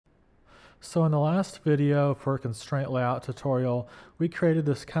So in the last video for constraint layout tutorial, we created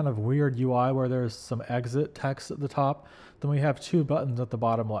this kind of weird UI where there's some exit text at the top. Then we have two buttons at the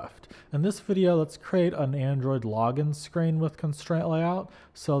bottom left. In this video, let's create an Android login screen with constraint layout.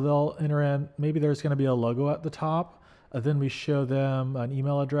 So they'll enter in, maybe there's going to be a logo at the top. Then we show them an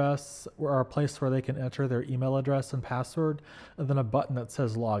email address or a place where they can enter their email address and password, and then a button that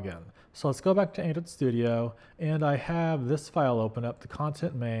says login. So let's go back to Android Studio, and I have this file open up, the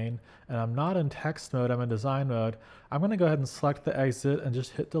content main, and I'm not in text mode, I'm in design mode. I'm going to go ahead and select the exit and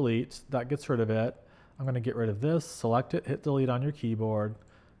just hit delete. That gets rid of it. I'm going to get rid of this, select it, hit delete on your keyboard.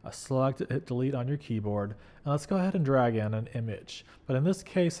 Select it, hit delete on your keyboard, and let's go ahead and drag in an image. But in this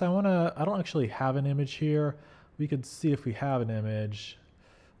case, I don't actually have an image here. We could see if we have an image.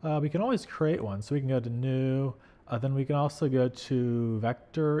 We can always create one. So we can go to new, then we can also go to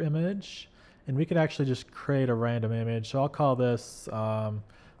vector image, and we can actually just create a random image. So I'll call this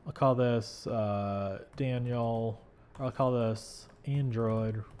Daniel, or I'll call this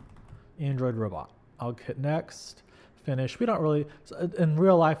Android robot. I'll hit next, finish. We don't really, in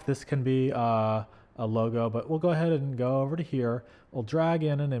real life this can be a logo, but we'll go ahead and go over to here. We'll drag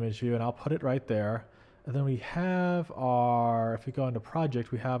in an image view and I'll put it right there. And then we have our, if we go into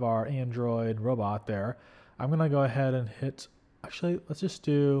project, we have our Android robot there. I'm going to go ahead and hit, actually, let's just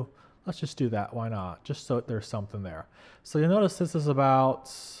do that. Why not? Just so there's something there. So you'll notice this is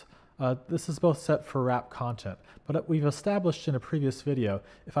about, this is both set for wrap content, but we've established in a previous video,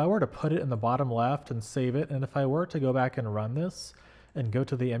 if I were to put it in the bottom left and save it, and if I were to go back and run this and go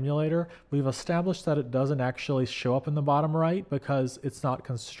to the emulator, we've established that it doesn't actually show up in the bottom right because it's not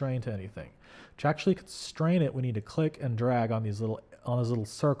constrained to anything. To actually constrain it, we need to click and drag on these little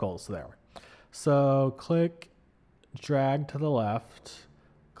circles there. So click, drag to the left,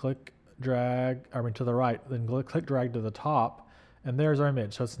 click, drag, to the right, then click, drag to the top, and there's our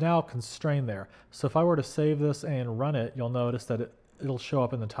image. So it's now constrained there. So if I were to save this and run it, you'll notice that it'll show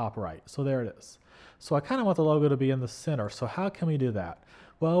up in the top right. So there it is. So I kind of want the logo to be in the center. So how can we do that?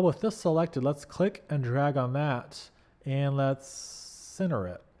 Well, with this selected, let's click and drag on that, and let's center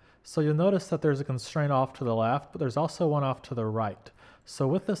it. So you'll notice that there's a constraint off to the left, but there's also one off to the right. So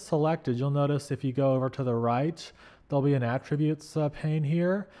with this selected, you'll notice if you go over to the right, there'll be an attributes pane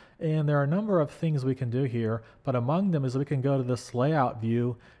here, and there are a number of things we can do here, but among them is we can go to this layout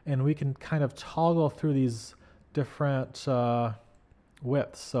view, and we can kind of toggle through these different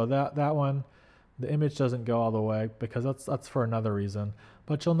widths. So that one, the image doesn't go all the way because that's for another reason.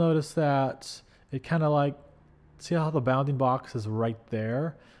 But you'll notice that it kind of like, see how the bounding box is right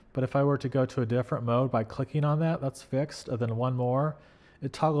there? But if I were to go to a different mode by clicking on that, that's fixed, and then one more,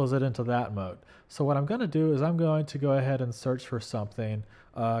 it toggles it into that mode. So what I'm going to do is I'm going to go ahead and search for something,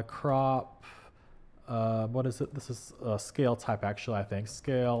 crop, what is it? This is scale type actually, I think.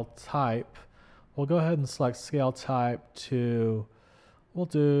 Scale type. We'll go ahead and select scale type to, we'll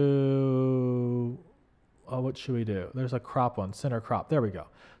do, what should we do? There's a crop one, center crop. There we go.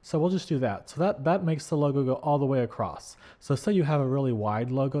 So we'll just do that. So that makes the logo go all the way across. So say you have a really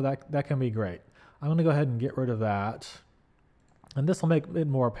wide logo, that can be great. I'm going to go ahead and get rid of that. And this will make it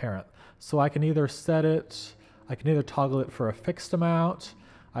more apparent. So I can either set it, I can either toggle it for a fixed amount,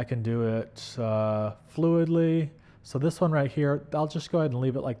 I can do it fluidly. So this one right here, I'll just go ahead and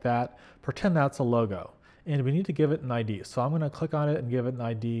leave it like that. Pretend that's a logo. And we need to give it an ID. So I'm going to click on it and give it an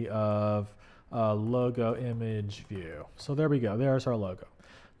ID of logo image view. So there we go. There's our logo.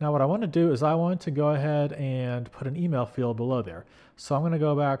 Now what I want to do is I want to go ahead and put an email field below there. So I'm going to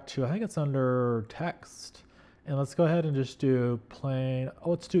go back to, I think it's under text. And let's go ahead and just do plain,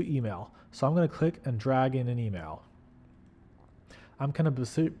 let's do email. So I'm going to click and drag in an email. I'm going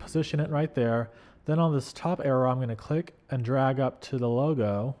to position it right there. Then on this top arrow, I'm going to click and drag up to the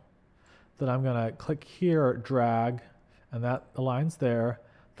logo. Then I'm going to click here, drag, and that aligns there.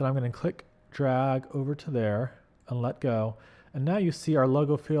 Then I'm going to click, drag over to there and let go. And now you see our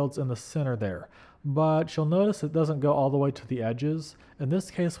logo fields in the center there. But you'll notice it doesn't go all the way to the edges. In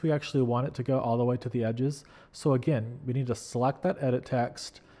this case, we actually want it to go all the way to the edges. So again, we need to select that edit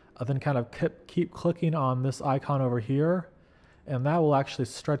text, then kind of keep clicking on this icon over here, and that will actually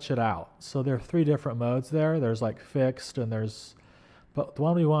stretch it out. So there are three different modes there. There's like fixed, and but the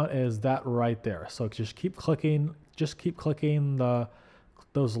one we want is that right there. So just keep clicking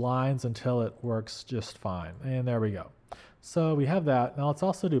those lines until it works just fine. And there we go. So we have that. Now let's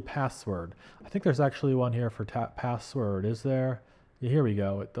also do password. I think there's actually one here for password. Is there? Yeah, here we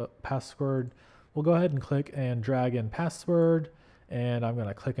go with the password. We'll go ahead and click and drag in password. And I'm going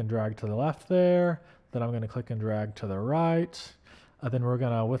to click and drag to the left there. Then I'm going to click and drag to the right. Then we're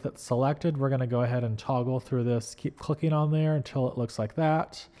going to, with it selected, we're going to go ahead and toggle through this. Keep clicking on there until it looks like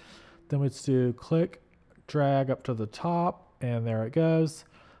that. Then we'd do click, drag up to the top, and there it goes.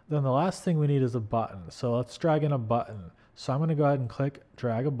 Then the last thing we need is a button. So let's drag in a button. So I'm going to go ahead and click,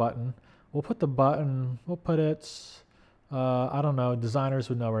 drag a button. We'll put the button, we'll put it, I don't know, designers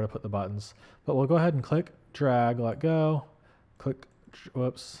would know where to put the buttons. But we'll go ahead and click, drag, let go, click,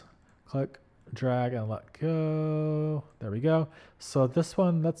 whoops, click, drag, and let go. There we go. So this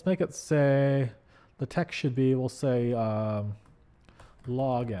one, let's make it say, the text should be, we'll say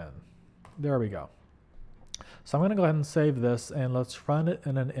login. There we go. So I'm going to go ahead and save this, and let's run it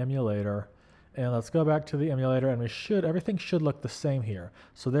in an emulator. And let's go back to the emulator, and everything should look the same here.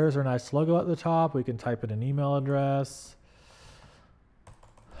 So there's our nice logo at the top. We can type in an email address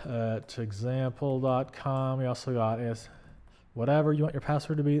at example.com. We also got whatever you want your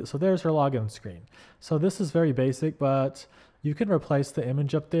password to be. So there's our login screen. So this is very basic, but you can replace the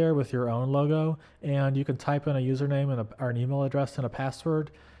image up there with your own logo, and you can type in a username or an email address and a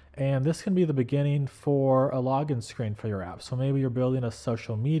password. And this can be the beginning for a login screen for your app. So maybe you're building a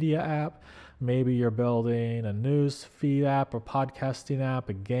social media app, maybe you're building a news feed app, a podcasting app,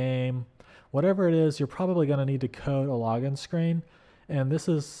 a game. Whatever it is, you're probably going to need to code a login screen. And this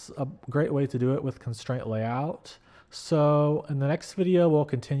is a great way to do it with ConstraintLayout. So in the next video, we'll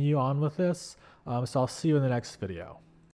continue on with this. So I'll see you in the next video.